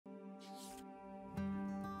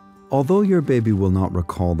Although your baby will not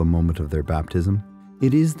recall the moment of their baptism,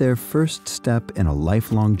 it is their first step in a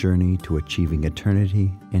lifelong journey to achieving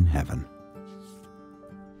eternity in heaven.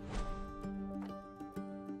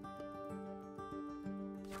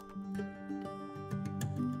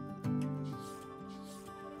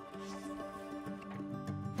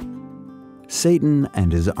 Satan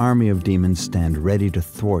and his army of demons stand ready to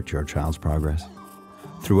thwart your child's progress.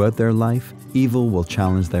 Throughout their life, evil will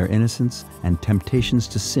challenge their innocence, and temptations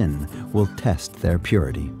to sin will test their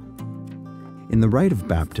purity. In the rite of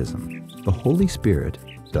baptism, the Holy Spirit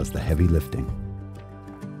does the heavy lifting.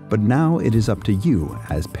 But now it is up to you,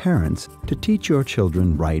 as parents, to teach your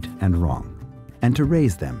children right and wrong, and to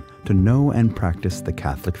raise them to know and practice the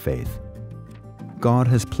Catholic faith. God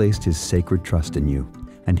has placed His sacred trust in you,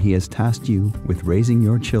 and He has tasked you with raising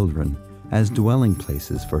your children as dwelling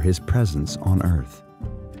places for His presence on earth.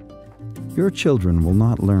 Your children will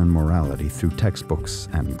not learn morality through textbooks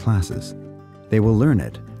and classes. They will learn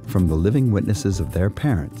it from the living witnesses of their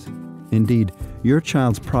parents. Indeed, your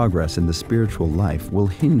child's progress in the spiritual life will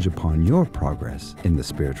hinge upon your progress in the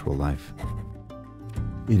spiritual life.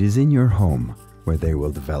 It is in your home where they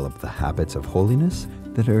will develop the habits of holiness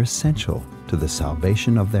that are essential to the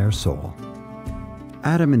salvation of their soul.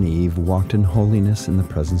 Adam and Eve walked in holiness in the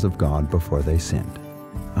presence of God before they sinned.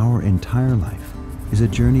 Our entire life is a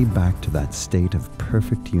journey back to that state of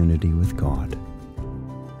perfect unity with God.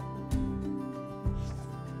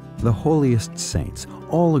 The holiest saints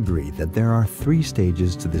all agree that there are 3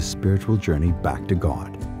 stages to this spiritual journey back to God,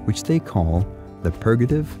 which they call the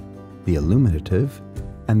purgative, the illuminative,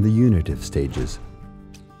 and the unitive stages.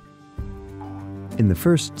 In the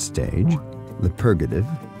first stage, the purgative,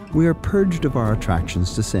 we are purged of our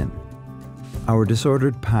attractions to sin. Our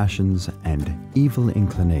disordered passions and evil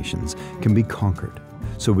inclinations can be conquered,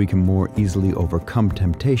 so we can more easily overcome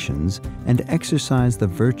temptations and exercise the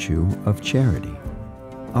virtue of charity.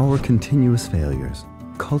 Our continuous failures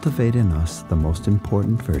cultivate in us the most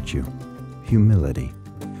important virtue, humility,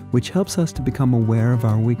 which helps us to become aware of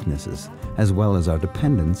our weaknesses as well as our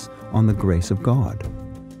dependence on the grace of God.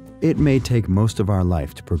 It may take most of our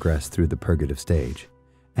life to progress through the purgative stage,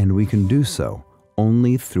 and we can do so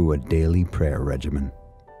only through a daily prayer regimen,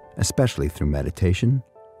 especially through meditation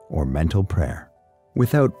or mental prayer.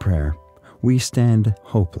 Without prayer, we stand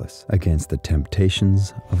hopeless against the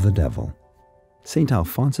temptations of the devil. St.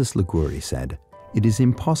 Alphonsus Liguori said, "It is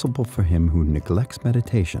impossible for him who neglects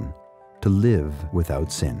meditation to live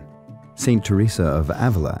without sin." St. Teresa of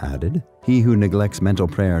Avila added, "He who neglects mental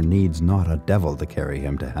prayer needs not a devil to carry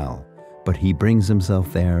him to hell, but he brings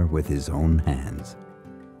himself there with his own hands."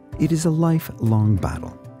 It is a lifelong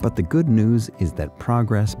battle, but the good news is that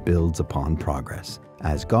progress builds upon progress,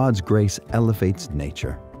 as God's grace elevates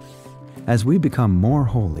nature. As we become more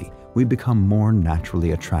holy, we become more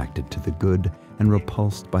naturally attracted to the good and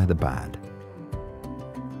repulsed by the bad.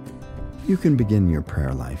 You can begin your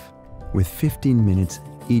prayer life with 15 minutes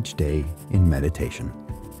each day in meditation.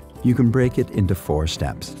 You can break it into 4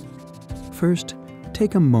 steps. First,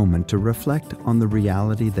 take a moment to reflect on the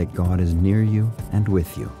reality that God is near you and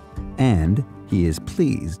with you, and He is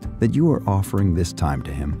pleased that you are offering this time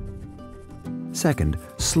to Him. Second,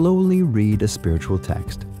 slowly read a spiritual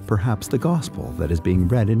text, perhaps the Gospel that is being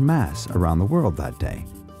read in Mass around the world that day.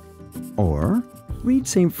 Or read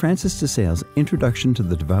St. Francis de Sales' Introduction to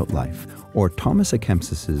the Devout Life or Thomas à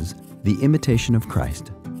Kempis' The Imitation of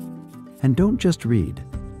Christ. And don't just read,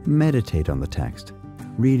 meditate on the text.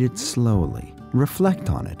 Read it slowly, reflect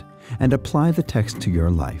on it, and apply the text to your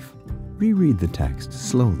life. Reread the text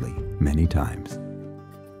slowly many times.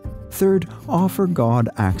 Third, offer God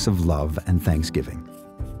acts of love and thanksgiving.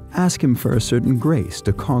 Ask Him for a certain grace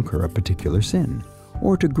to conquer a particular sin,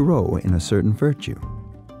 or to grow in a certain virtue.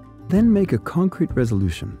 Then make a concrete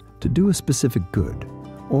resolution to do a specific good,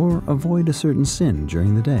 or avoid a certain sin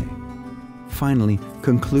during the day. Finally,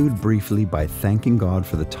 conclude briefly by thanking God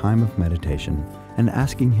for the time of meditation and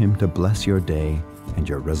asking Him to bless your day and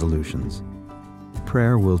your resolutions.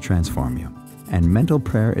 Prayer will transform you, and mental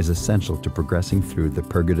prayer is essential to progressing through the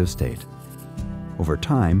purgative state. Over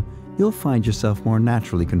time, you'll find yourself more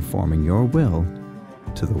naturally conforming your will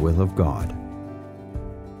to the will of God.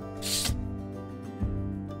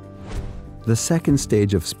 The second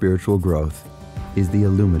stage of spiritual growth is the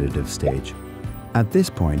illuminative stage. At this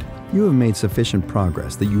point, you have made sufficient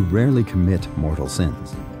progress that you rarely commit mortal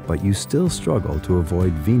sins, but you still struggle to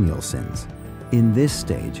avoid venial sins. In this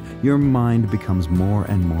stage, your mind becomes more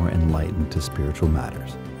and more enlightened to spiritual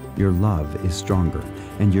matters. Your love is stronger,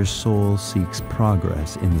 and your soul seeks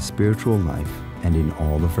progress in the spiritual life and in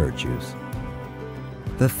all the virtues.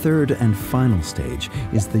 The third and final stage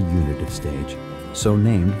is the unitive stage. so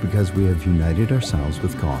named because we have united ourselves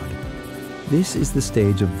with God. This is the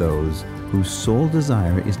stage of those whose sole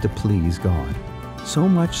desire is to please God, so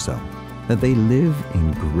much so that they live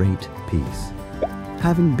in great peace.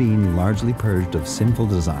 Having been largely purged of sinful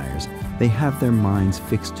desires, they have their minds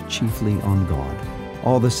fixed chiefly on God.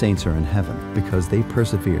 All the saints are in heaven because they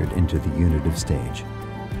persevered into the unitive stage.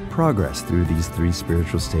 Progress through these three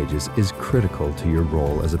spiritual stages is critical to your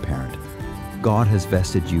role as a parent. God has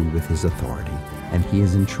vested you with His authority, and He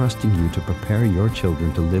is entrusting you to prepare your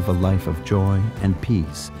children to live a life of joy and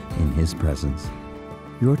peace in His presence.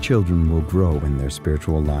 Your children will grow in their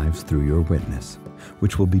spiritual lives through your witness,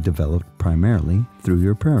 which will be developed primarily through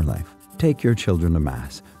your prayer life. Take your children to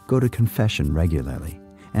Mass, go to confession regularly,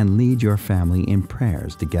 and lead your family in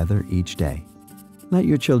prayers together each day. Let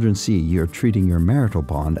your children see you're treating your marital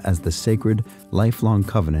bond as the sacred, lifelong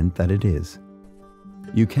covenant that it is.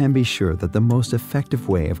 You can be sure that the most effective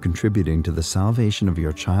way of contributing to the salvation of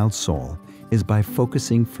your child's soul is by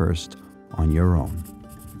focusing first on your own.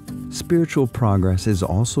 Spiritual progress is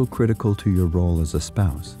also critical to your role as a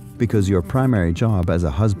spouse, because your primary job as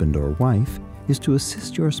a husband or wife is to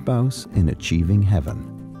assist your spouse in achieving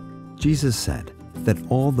heaven. Jesus said that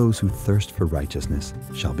all those who thirst for righteousness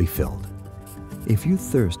shall be filled. If you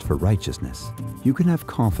thirst for righteousness, you can have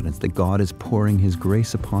confidence that God is pouring His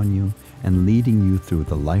grace upon you and leading you through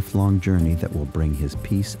the lifelong journey that will bring His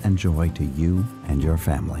peace and joy to you and your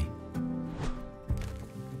family.